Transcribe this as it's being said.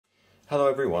Hello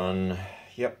everyone.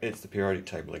 Yep, it's the periodic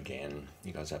table again.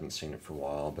 You guys haven't seen it for a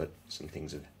while, but some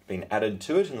things have been added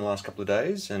to it in the last couple of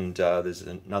days, and there's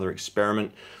another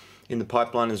experiment in the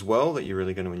pipeline as well that you're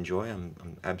really going to enjoy.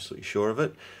 I'm absolutely sure of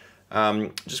it.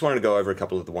 Just wanted to go over a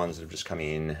couple of the ones that have just come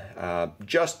in.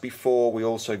 Just before we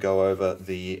also go over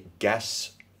the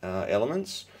gas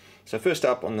elements. So first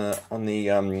up on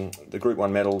the Group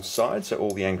 1 metals side, so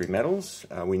all the angry metals,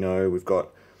 we know we've got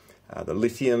the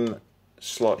lithium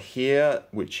slot here,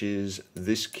 which is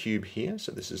this cube here.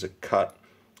 So this is a cut,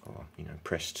 or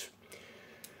pressed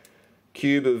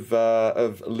cube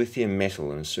of lithium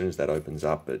metal, and as soon as that opens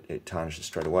up, it tarnishes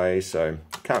straight away. So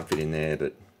can't fit in there,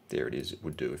 but there it is. It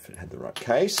would do if it had the right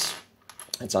case.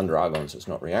 It's under argon, so it's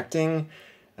not reacting.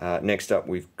 Next up,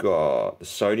 we've got the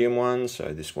sodium one.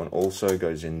 So this one also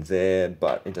goes in there,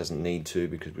 but it doesn't need to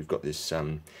because we've got this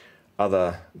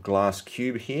other glass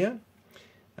cube here.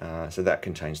 So that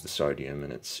contains the sodium,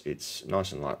 and it's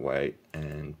nice and lightweight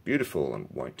and beautiful and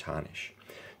won't tarnish.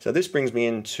 So this brings me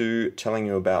into telling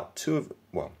you about two of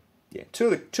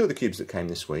the cubes that came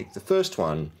this week. The first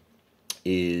one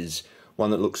is one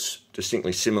that looks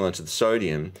distinctly similar to the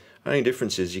sodium. Only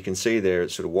difference is you can see there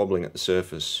it's sort of wobbling at the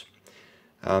surface.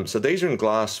 So these are in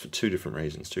glass for two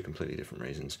completely different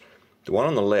reasons. The one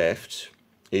on the left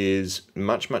is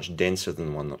much denser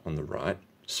than the one on the right.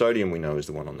 Sodium we know is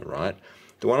the one on the right.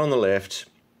 The one on the left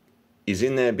is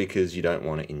in there because you don't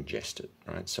want to ingest it,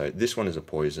 right? So this one is a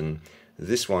poison.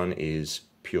 This one is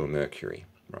pure mercury,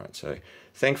 right? So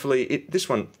thankfully, this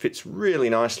one fits really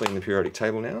nicely in the periodic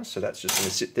table now, so that's just going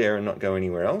to sit there and not go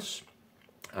anywhere else.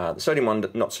 The sodium one,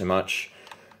 not so much,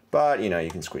 but you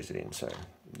can squeeze it in, so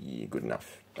yeah, good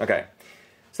enough. Okay,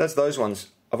 so that's those ones.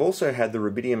 I've also had the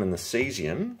rubidium and the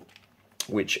cesium,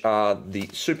 which are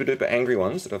the super duper angry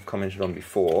ones that I've commented on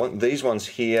before. These ones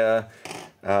here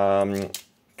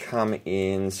come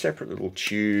in separate little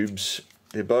tubes.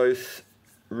 They're both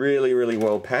really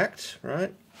well packed,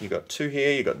 right? You got two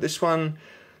here, you got this one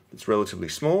that's relatively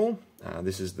small.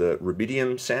 This is the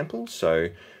rubidium sample, so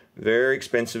very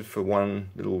expensive for one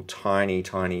little tiny,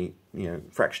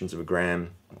 fractions of a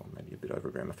gram, or maybe a bit over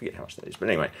a gram, I forget how much that is. But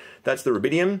anyway, that's the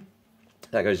rubidium.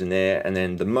 That goes in there, and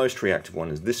then the most reactive one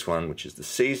is this one, which is the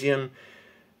cesium.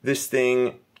 This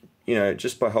thing,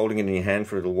 just by holding it in your hand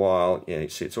for a little while, you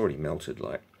see it's already melted.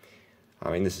 I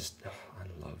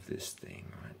love this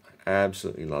thing, right? I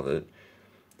absolutely love it.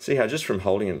 See how just from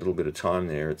holding it a little bit of time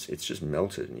there, it's just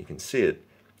melted, and you can see it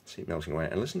melting away.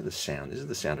 And listen to the sound. This is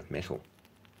the sound of metal.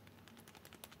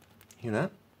 Hear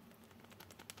that?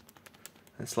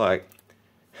 It's like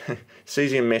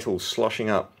cesium metal sloshing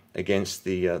up against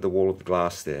the wall of the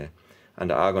glass there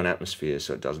under argon atmosphere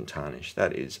so it doesn't tarnish.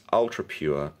 That is ultra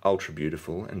pure, ultra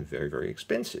beautiful, and very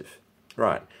expensive.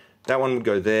 Right, that one would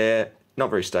go there. Not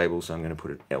very stable, so I'm going to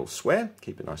put it elsewhere.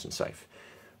 Keep it nice and safe.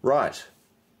 Right,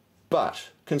 but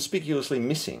conspicuously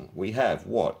missing, we have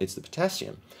what? It's the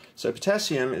potassium. So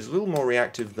potassium is a little more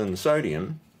reactive than the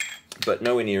sodium, but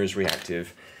nowhere near as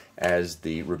reactive as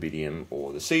the rubidium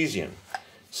or the cesium.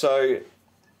 So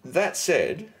that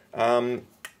said,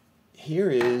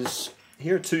 here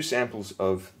are two samples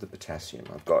of the potassium.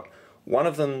 I've got one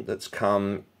of them that's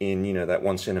come in, that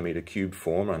 1 centimeter cube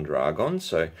form under argon,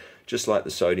 so just like the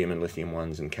sodium and lithium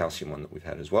ones and calcium one that we've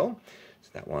had as well. So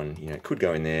that one, could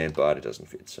go in there, but it doesn't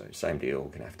fit, so same deal, we're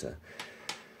gonna have to,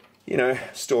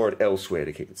 store it elsewhere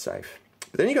to keep it safe.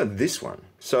 But then you got this one.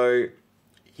 So,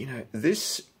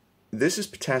 this is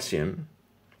potassium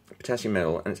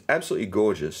metal, and it's absolutely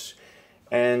gorgeous.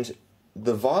 And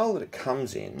the vial that it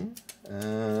comes in,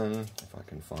 if I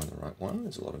can find the right one,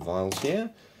 there's a lot of vials here.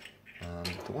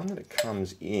 The one that it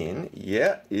comes in,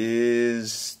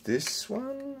 is this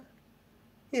one?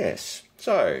 Yes.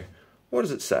 So, what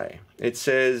does it say? It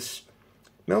says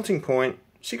melting point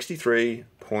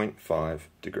 63.5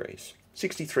 degrees.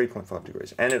 63.5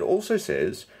 degrees. And it also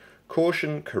says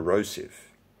caution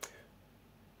corrosive.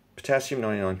 Potassium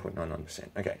 99.99%.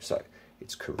 Okay, so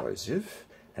it's corrosive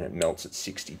and it melts at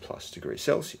 60+ degrees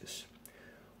Celsius.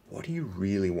 What do you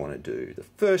really want to do? The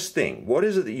first thing, what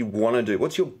is it that you want to do?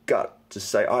 What's your gut to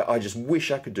say, I just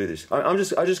wish I could do this. I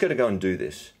just got to go and do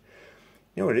this.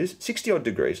 You know what it is? 60 odd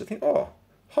degrees. I think,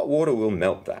 hot water will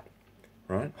melt that,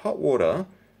 right? Hot water,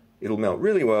 it'll melt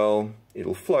really well,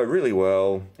 it'll flow really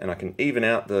well, and I can even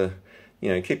out the,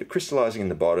 keep it crystallizing in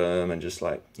the bottom and just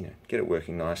get it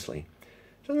working nicely.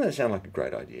 Doesn't that sound like a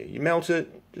great idea? You melt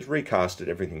it, just recast it,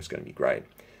 everything's going to be great.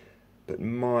 But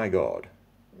my God,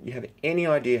 you have any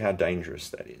idea how dangerous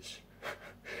that is?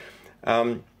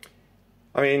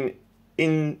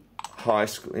 In high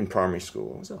school, in primary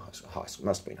school, was it high school?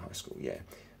 Must have been high school, yeah.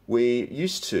 We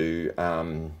used to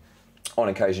on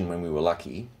occasion when we were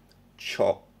lucky,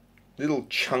 chop little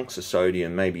chunks of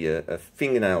sodium, maybe a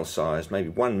fingernail size, maybe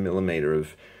 1 millimeter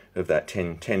of that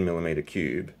 10 millimeter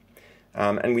cube,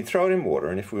 and we'd throw it in water,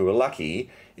 and if we were lucky,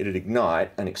 it'd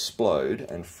ignite and explode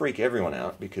and freak everyone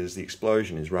out because the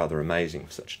explosion is rather amazing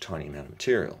for such a tiny amount of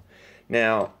material.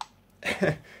 Now,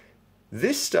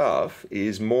 this stuff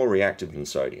is more reactive than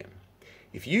sodium.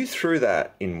 If you threw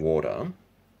that in water,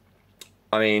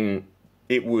 I mean,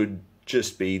 it would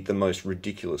just be the most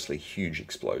ridiculously huge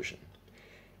explosion.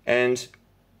 And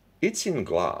it's in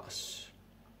glass,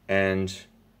 and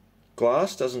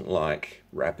glass doesn't like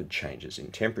rapid changes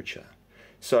in temperature.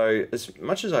 So as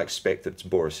much as I expect that it's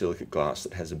borosilicate glass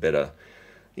that has a better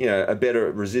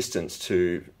resistance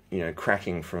to,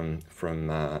 cracking from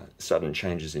sudden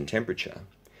changes in temperature,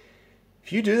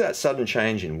 if you do that sudden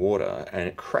change in water and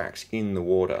it cracks in the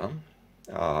water,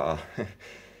 yeah,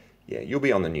 you'll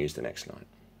be on the news the next night.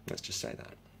 Let's just say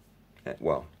that.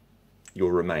 Well,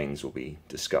 your remains will be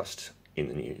discussed in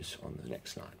the news on the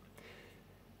next night.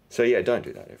 So yeah, don't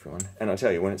do that, everyone. And I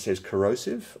tell you, when it says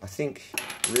corrosive, I think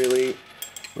really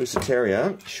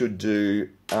Lucidaria should do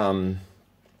a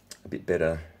bit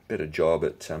better job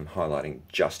at highlighting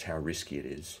just how risky it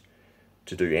is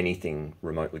to do anything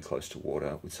remotely close to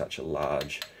water with such a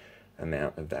large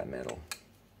amount of that metal.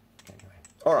 Anyway.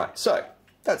 All right, so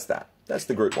that's that. That's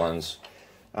the group ones.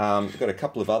 We've got a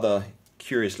couple of other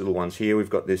curious little ones here. We've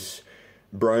got this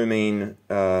bromine,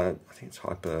 I think it's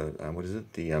what is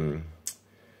it? The,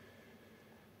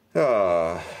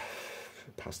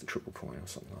 past the triple point or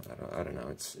something like that. I don't know.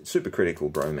 It's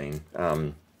supercritical bromine. If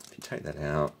you take that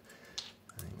out,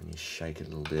 I think when you shake it a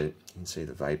little bit, you can see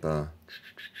the vapor.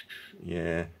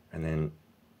 Yeah, and then,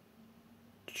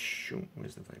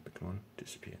 where's the vapor? Come on,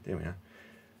 disappear. There we are.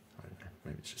 I don't know.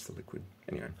 Maybe it's just the liquid.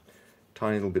 Anyway,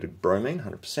 tiny little bit of bromine,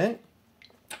 100%.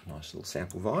 Nice little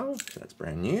sample vial. So that's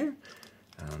brand new.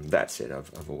 That said,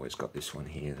 I've always got this one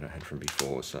here that I had from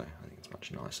before, so I think it's a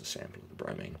much nicer sample of the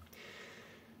bromine.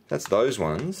 That's those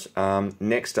ones.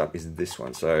 Next up is this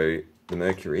one. So the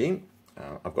mercury,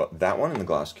 I've got that one in the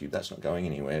glass cube. That's not going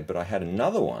anywhere, but I had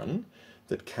another one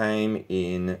that came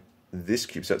in this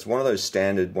cube. So it's one of those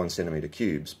standard 1 centimeter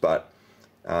cubes, but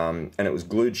and it was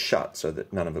glued shut so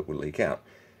that none of it would leak out.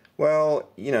 Well,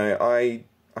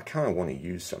 I kind of want to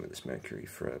use some of this mercury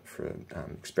for an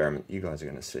experiment you guys are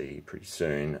going to see pretty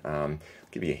soon. I'll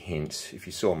give you a hint. If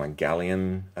you saw my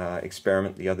gallium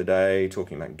experiment the other day,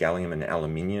 talking about gallium and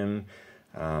aluminium,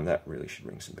 that really should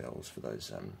ring some bells for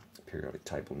those periodic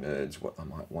table nerds, what I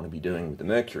might want to be doing with the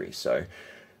mercury. So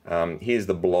here's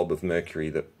the blob of mercury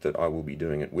that I will be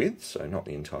doing it with, so not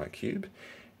the entire cube.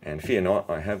 And fear not,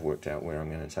 I have worked out where I'm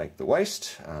going to take the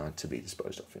waste to be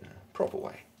disposed of in a proper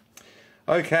way.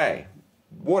 Okay.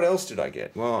 What else did I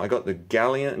get? Well, I got the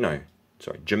germanium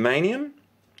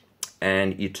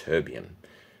and ytterbium.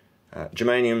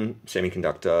 Germanium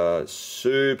semiconductor,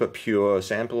 super pure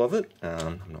sample of it.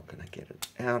 I'm not going to get it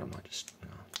out. I might just,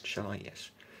 shall I?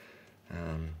 Yes.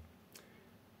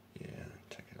 Yeah,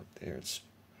 take it up there. It's,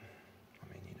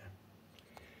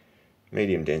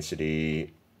 medium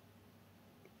density,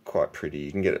 quite pretty.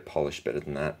 You can get it polished better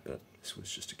than that, but this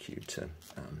was just a cube to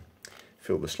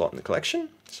fill the slot in the collection.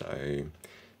 So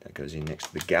that goes in next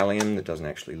to the gallium that doesn't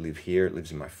actually live here. It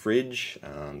lives in my fridge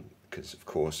because, of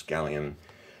course, gallium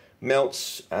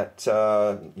melts at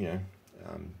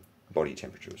body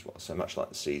temperature as well. So much like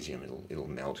the cesium, it'll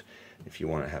melt. If you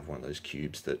want to have one of those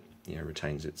cubes that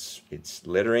retains its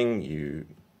lettering, you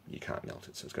can't melt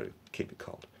it. So it's got to keep it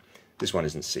cold. This one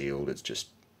isn't sealed. It's just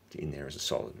in there as a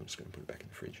solid. I'm just going to put it back in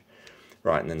the fridge.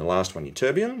 Right, and then the last one,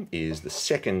 ytterbium, is the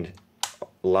second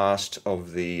last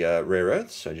of the rare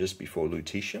earths, so just before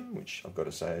lutetium, which I've got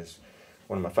to say is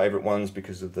one of my favourite ones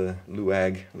because of the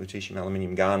LUAG, lutetium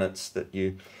aluminium garnets, that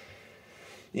you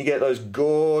get those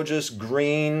gorgeous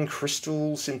green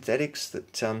crystal synthetics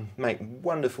that make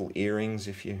wonderful earrings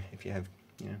if you have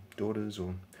daughters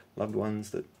or loved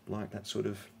ones that like that sort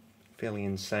of fairly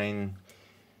insane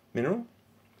mineral.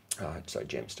 So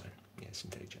gemstone, yeah,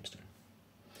 synthetic gemstone.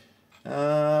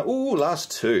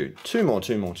 Last two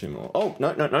more. Oh,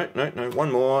 no,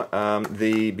 one more.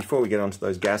 Before we get onto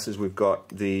those gases, we've got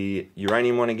the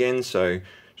uranium one again, so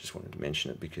just wanted to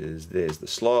mention it because there's the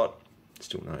slot.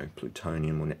 Still no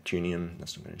plutonium or neptunium.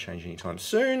 That's not going to change anytime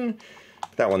soon.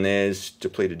 That one there's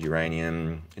depleted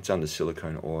uranium. It's under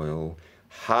silicone oil.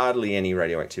 Hardly any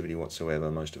radioactivity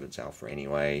whatsoever. Most of it's alpha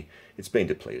anyway. It's been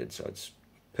depleted, so it's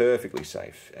perfectly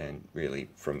safe. And really,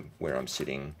 from where I'm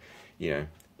sitting,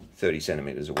 30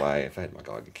 centimeters away, if I had my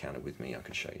Geiger counter with me, I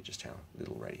could show you just how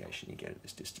little radiation you get at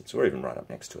this distance, or even right up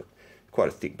next to it. Quite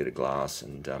a thick bit of glass,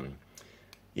 and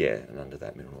Yeah, and under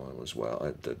that mineral oil as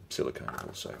well. The silicone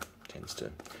also tends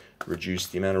to reduce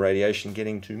the amount of radiation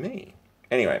getting to me.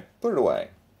 Anyway, put it away.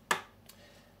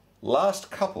 Last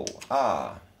couple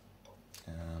are,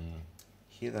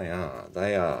 here they are.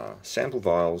 They are sample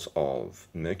vials of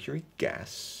mercury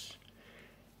gas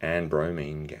and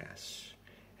bromine gas.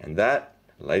 And that,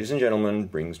 ladies and gentlemen,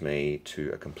 brings me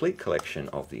to a complete collection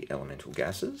of the elemental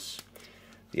gases.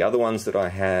 The other ones that I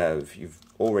have, you've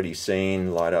already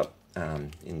seen light up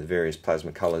in the various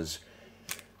plasma colours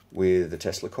with the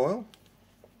Tesla coil.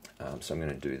 So I'm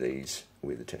going to do these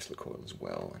with the Tesla coil as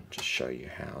well and just show you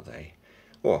how they,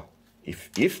 or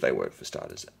if they work for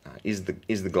starters. Is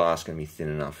the glass going to be thin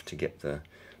enough to get the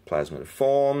plasma to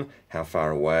form? How far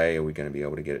away are we going to be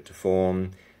able to get it to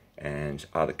form? And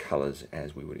are the colours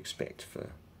as we would expect for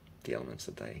the elements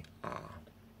that they are?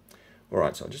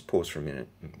 Alright, so I'll just pause for a minute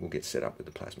and we'll get set up with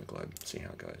the plasma globe, see how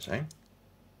it goes, eh?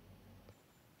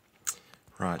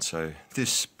 Right, so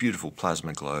this beautiful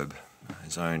plasma globe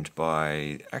is owned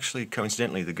by, actually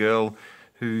coincidentally, the girl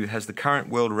who has the current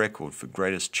world record for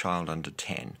greatest child under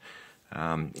 10.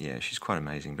 Yeah, she's quite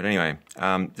amazing. But anyway,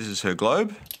 this is her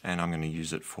globe, and I'm going to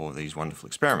use it for these wonderful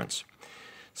experiments.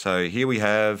 So here we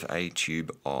have a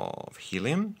tube of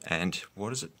helium, and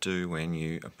what does it do when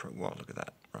you approach? Well, look at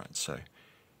that. Right, so you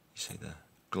see the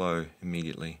glow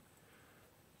immediately.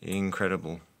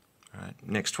 Incredible. Right,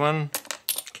 next one.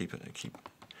 Keep a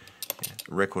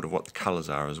record of what the colours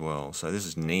are as well. So this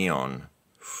is neon.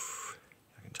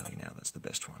 I can tell you now that's the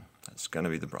best one. That's going to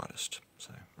be the brightest.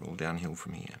 So we're all downhill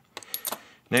from here.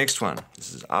 Next one.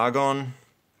 This is argon.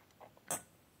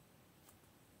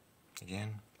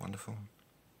 Again, wonderful.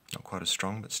 Not quite as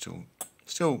strong, but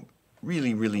still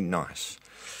really, really nice.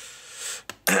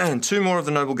 And two more of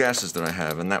the noble gases that I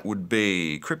have, and that would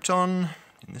be krypton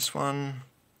in this one.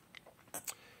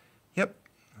 Yep,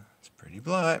 it's pretty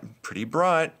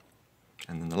bright.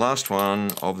 And then the last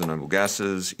one of the noble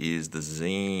gases is the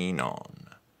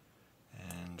xenon.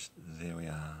 And there we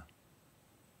are.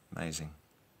 Amazing.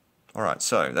 Alright,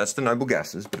 so that's the noble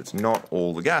gases, but it's not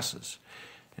all the gases.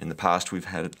 In the past we've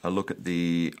had a look at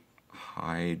the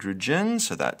hydrogen,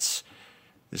 so that's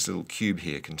this little cube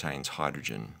here contains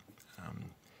hydrogen.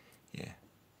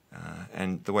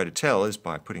 And the way to tell is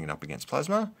by putting it up against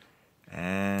plasma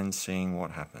and seeing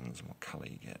what happens and what colour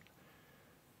you get.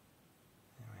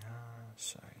 There we are,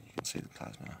 so you can see the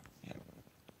plasma. Yeah.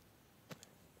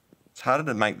 It's harder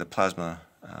to make the plasma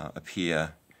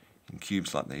appear in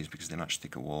cubes like these because they're much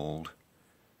thicker walled,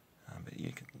 but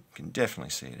you can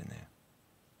definitely see it in there.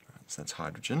 Right, so that's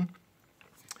hydrogen.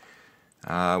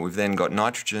 We've then got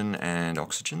nitrogen and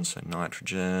oxygen. So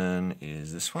nitrogen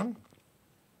is this one.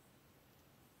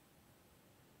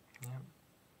 Yep.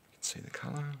 You can see the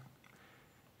colour.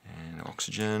 And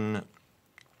oxygen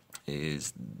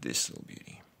is this little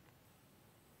beauty.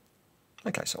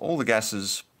 Okay, so all the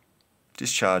gases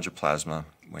discharge a plasma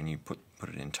when you put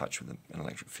it in touch with an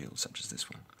electric field such as this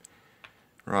one.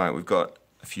 Right, we've got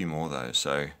a few more though,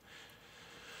 so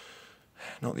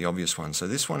not the obvious one. So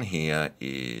this one here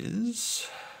is,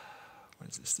 what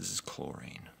is this? This is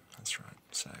chlorine. That's right.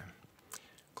 So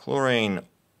chlorine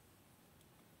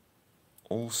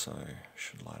also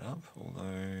should light up, although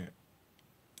I'm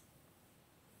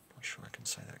not sure I can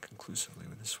say that conclusively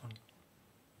with this one.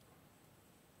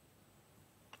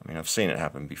 I mean, I've seen it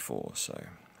happen before, so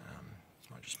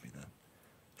it might just be the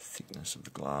thickness of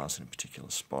the glass in a particular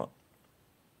spot.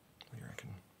 What do you reckon?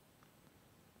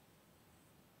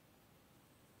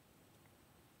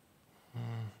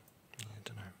 Yeah, I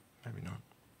don't know. Maybe not.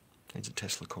 Needs a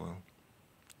Tesla coil.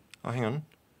 Oh, hang on.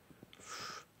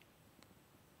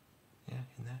 Yeah,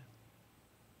 in there.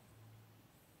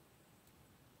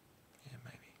 Yeah,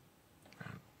 maybe.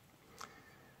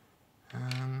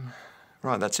 Right.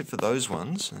 Right, that's it for those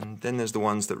ones. And then there's the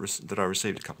ones that I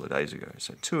received a couple of days ago.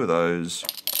 So two of those,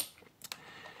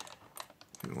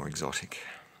 a bit more exotic.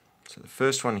 So the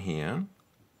first one here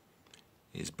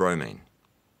is bromine.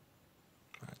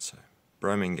 Right, so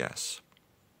bromine gas.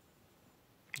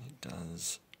 It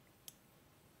does,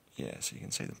 yeah, so you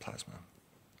can see the plasma.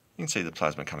 You can see the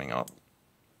plasma coming up.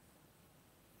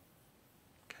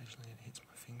 Occasionally it hits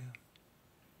my finger.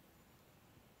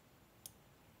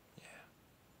 Yeah,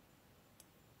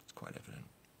 it's quite evident.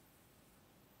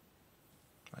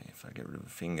 Right, if I get rid of a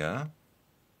finger,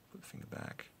 put the finger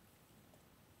back,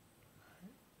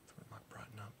 thought it might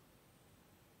brighten up.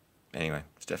 Anyway,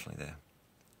 it's definitely there.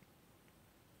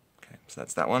 Okay, so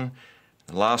that's that one.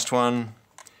 The last one,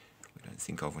 we don't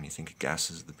think of when you think of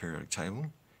gases of the periodic table.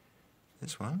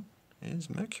 This one is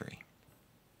mercury.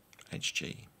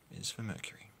 Hg is for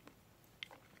mercury.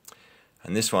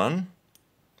 And this one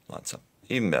lights up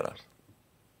even better.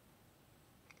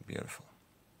 Beautiful.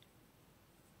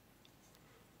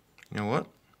 You know what?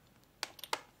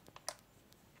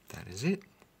 That is it.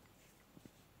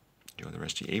 Enjoy the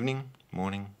rest of your evening,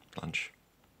 morning, lunch,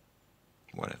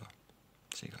 whatever.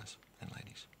 See you guys.